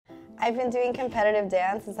I've been doing competitive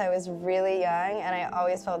dance since I was really young, and I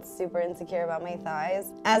always felt super insecure about my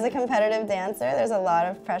thighs. As a competitive dancer, there's a lot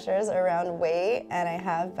of pressures around weight, and I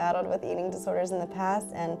have battled with eating disorders in the past,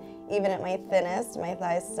 and even at my thinnest, my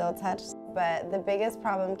thighs still touch. But the biggest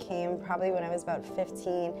problem came probably when I was about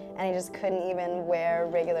 15, and I just couldn't even wear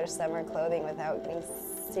regular summer clothing without getting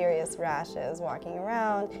serious rashes, walking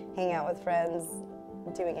around, hanging out with friends,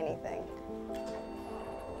 doing anything.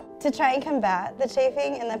 To try and combat the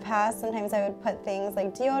chafing, in the past, sometimes I would put things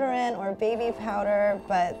like deodorant or baby powder,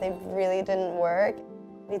 but they really didn't work.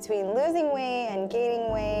 Between losing weight and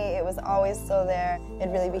gaining weight, it was always still there. It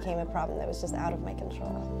really became a problem that was just out of my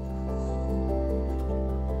control.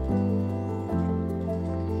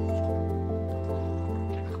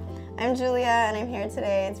 I'm Julia, and I'm here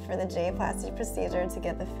today for the J Platzy procedure to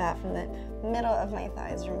get the fat from the middle of my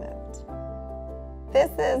thighs removed.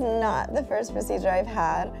 This is not the first procedure I've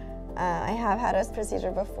had. I have had a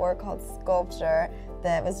procedure before called sculpture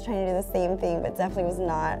that was trying to do the same thing, but definitely was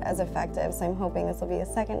not as effective. So I'm hoping this will be a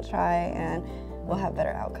second try and we'll have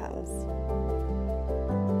better outcomes.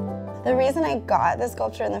 The reason I got the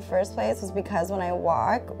sculpture in the first place was because when I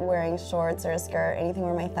walk wearing shorts or a skirt, anything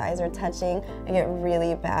where my thighs are touching, I get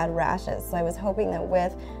really bad rashes. So I was hoping that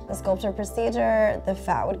with the sculpture procedure, the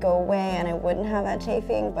fat would go away and I wouldn't have that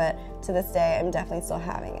chafing, but to this day, I'm definitely still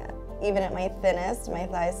having it. Even at my thinnest, my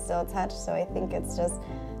thighs still touch, so I think it's just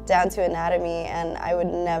down to anatomy, and I would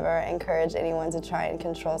never encourage anyone to try and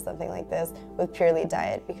control something like this with purely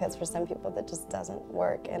diet, because for some people that just doesn't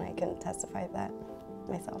work, and I can testify that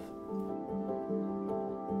myself.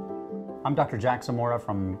 I'm Dr. Jack Zamora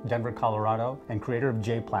from Denver, Colorado, and creator of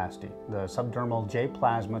J Platzy, the subdermal J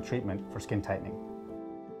plasma treatment for skin tightening.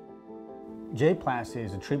 J Platzy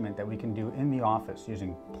is a treatment that we can do in the office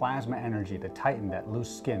using plasma energy to tighten that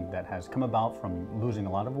loose skin that has come about from losing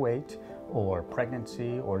a lot of weight or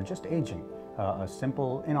pregnancy or just aging. A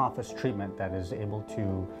simple in-office treatment that is able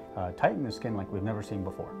to tighten the skin like we've never seen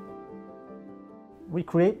before. We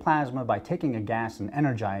create plasma by taking a gas and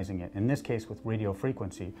energizing it, in this case with radio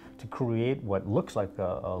frequency, to create what looks like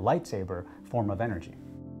a lightsaber form of energy.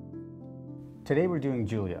 Today we're doing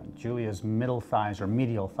Julia's middle thighs or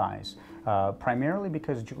medial thighs, primarily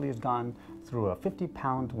because Julia's gone through a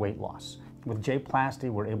 50-pound weight loss. With J Platzy,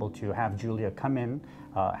 we're able to have Julia come in,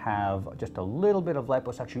 have just a little bit of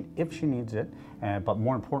liposuction if she needs it, but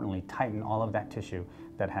more importantly, tighten all of that tissue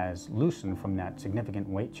that has loosened from that significant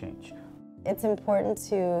weight change. It's important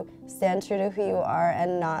to stand true to who you are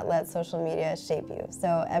and not let social media shape you.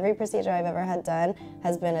 So every procedure I've ever had done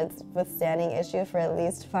has been a withstanding issue for at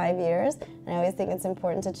least 5 years. And I always think it's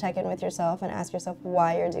important to check in with yourself and ask yourself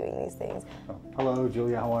why you're doing these things. Hello,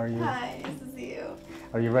 Julia, how are you? Hi, nice to see you.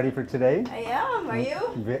 Are you ready for today? I am, are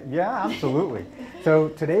you? Yeah, absolutely. So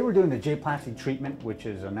today we're doing the J Platzy treatment, which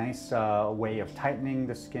is a nice way of tightening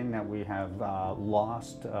the skin that we have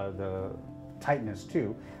lost the tightness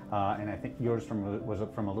to. And I think yours was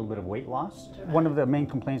from a little bit of weight loss. One of the main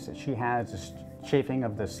complaints that she has is chafing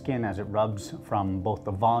of the skin as it rubs from both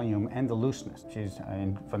the volume and the looseness. She's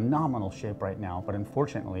in phenomenal shape right now, but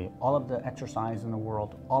unfortunately, all of the exercise in the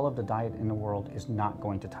world, all of the diet in the world is not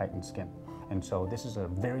going to tighten skin. And so this is a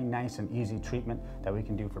very nice and easy treatment that we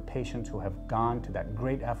can do for patients who have gone to that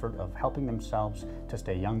great effort of helping themselves to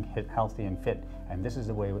stay young, healthy, and fit. And this is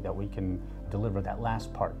the way that we can deliver that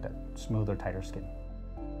last part, that smoother, tighter skin.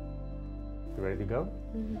 You ready to go?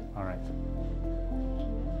 Mm-hmm. All right.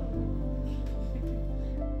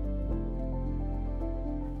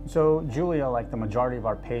 So Julia, like the majority of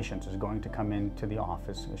our patients, is going to come into the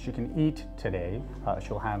office. She can eat today.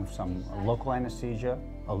 She'll have some local anesthesia,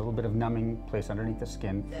 a little bit of numbing placed underneath the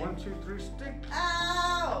skin. 1, 2, 3, stick.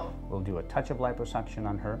 Ow! We'll do a touch of liposuction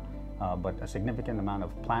on her, but a significant amount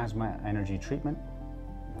of plasma energy treatment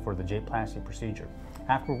for the J Platzy procedure.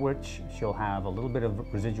 After which she'll have a little bit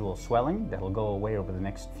of residual swelling that'll go away over the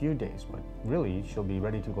next few days, but really she'll be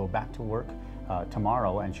ready to go back to work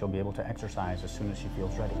tomorrow, and she'll be able to exercise as soon as she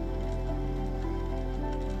feels ready.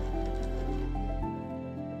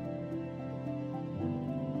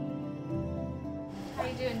 How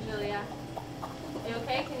you doing, Julia? You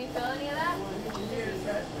okay? Can you feel any of that?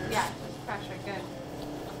 Yeah, just pressure. Good.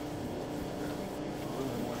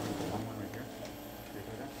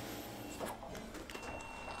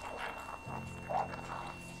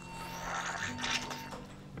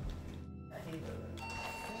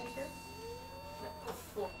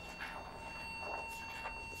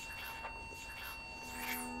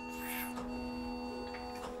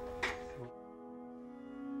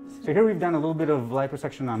 So here we've done a little bit of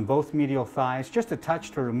liposuction on both medial thighs, just a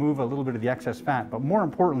touch to remove a little bit of the excess fat, but more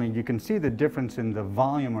importantly, you can see the difference in the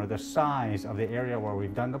volume or the size of the area where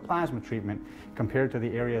we've done the plasma treatment compared to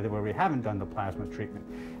the area where we haven't done the plasma treatment.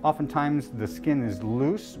 Oftentimes the skin is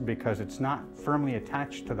loose because it's not firmly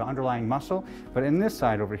attached to the underlying muscle, but in this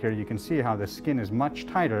side over here you can see how the skin is much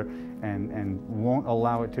tighter and won't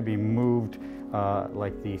allow it to be moved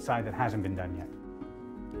like the side that hasn't been done yet.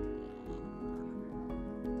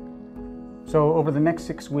 So over the next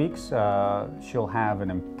 6 weeks, she'll have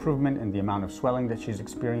an improvement in the amount of swelling that she's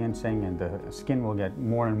experiencing, and the skin will get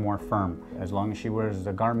more and more firm. As long as she wears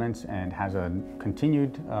the garments and has a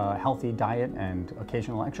continued healthy diet and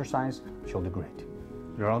occasional exercise, she'll do great.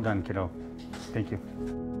 You're all done, kiddo. Thank you.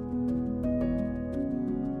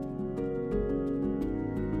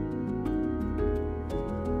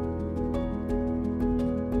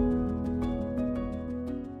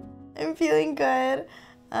 I'm feeling good.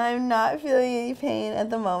 I'm not feeling any pain at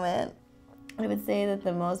the moment. I would say that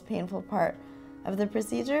the most painful part of the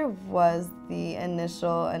procedure was the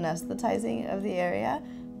initial anesthetizing of the area,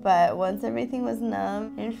 but once everything was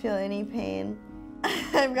numb, I didn't feel any pain.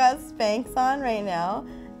 I've got Spanx on right now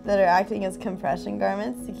that are acting as compression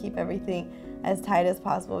garments to keep everything as tight as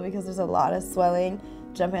possible because there's a lot of swelling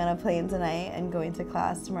jumping on a plane tonight and going to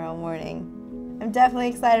class tomorrow morning. I'm definitely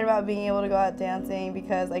excited about being able to go out dancing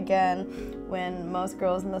because, again, when most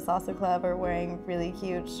girls in the salsa club are wearing really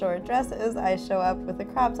cute short dresses, I show up with a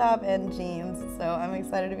crop top and jeans. So I'm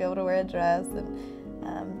excited to be able to wear a dress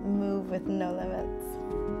and move with no limits.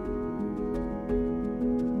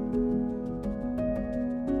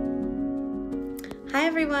 Hi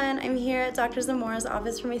everyone, I'm here at Dr. Zamora's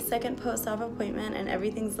office for my second post-op appointment and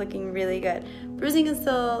everything's looking really good. Bruising is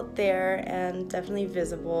still there and definitely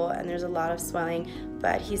visible and there's a lot of swelling,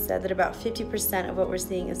 but he said that about 50% of what we're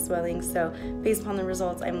seeing is swelling, so based upon the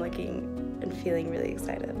results I'm looking and feeling really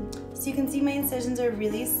excited. So you can see my incisions are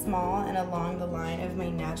really small and along the line of my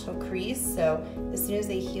natural crease, so as soon as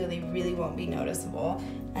they heal they really won't be noticeable.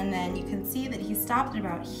 And then you can see that he stopped at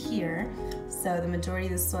about here, so the majority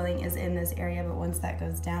of the swelling is in this area, but once that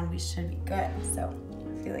goes down we should be good, so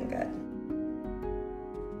feeling good.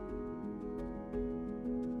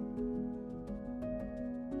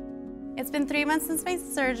 It's been 3 months since my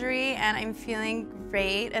surgery and I'm feeling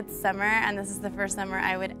great. It's summer and this is the first summer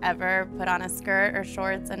I would ever put on a skirt or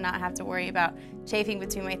shorts and not have to worry about chafing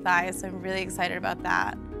between my thighs, so I'm really excited about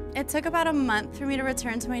that. It took about a month for me to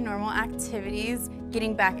return to my normal activities.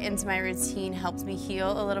 Getting back into my routine helped me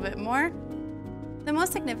heal a little bit more. The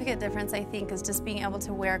most significant difference, I think, is just being able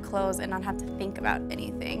to wear clothes and not have to think about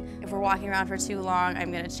anything. If we're walking around for too long,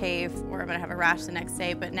 I'm gonna chafe or I'm gonna have a rash the next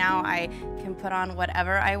day, but now I can put on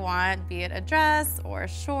whatever I want, be it a dress or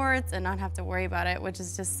shorts, and not have to worry about it, which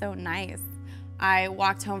is just so nice. I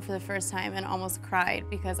walked home for the first time and almost cried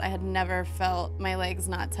because I had never felt my legs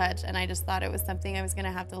not touch, and I just thought it was something I was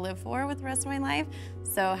gonna have to live for with the rest of my life.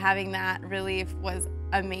 So having that relief was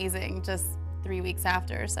amazing just 3 weeks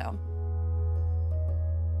after or so.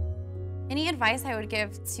 Any advice I would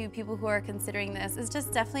give to people who are considering this is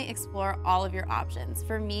just definitely explore all of your options.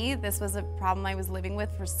 For me, this was a problem I was living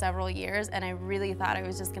with for several years and I really thought I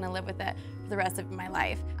was just gonna live with it for the rest of my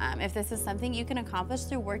life. If this is something you can accomplish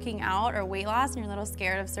through working out or weight loss and you're a little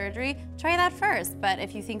scared of surgery, try that first. But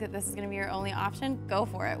if you think that this is gonna be your only option, go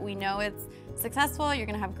for it. We know it's successful, you're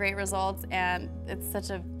gonna have great results, and it's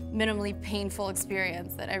such a minimally painful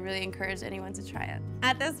experience that I really encourage anyone to try it.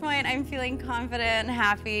 At this point, I'm feeling confident,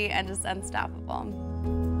 happy, and just unstoppable.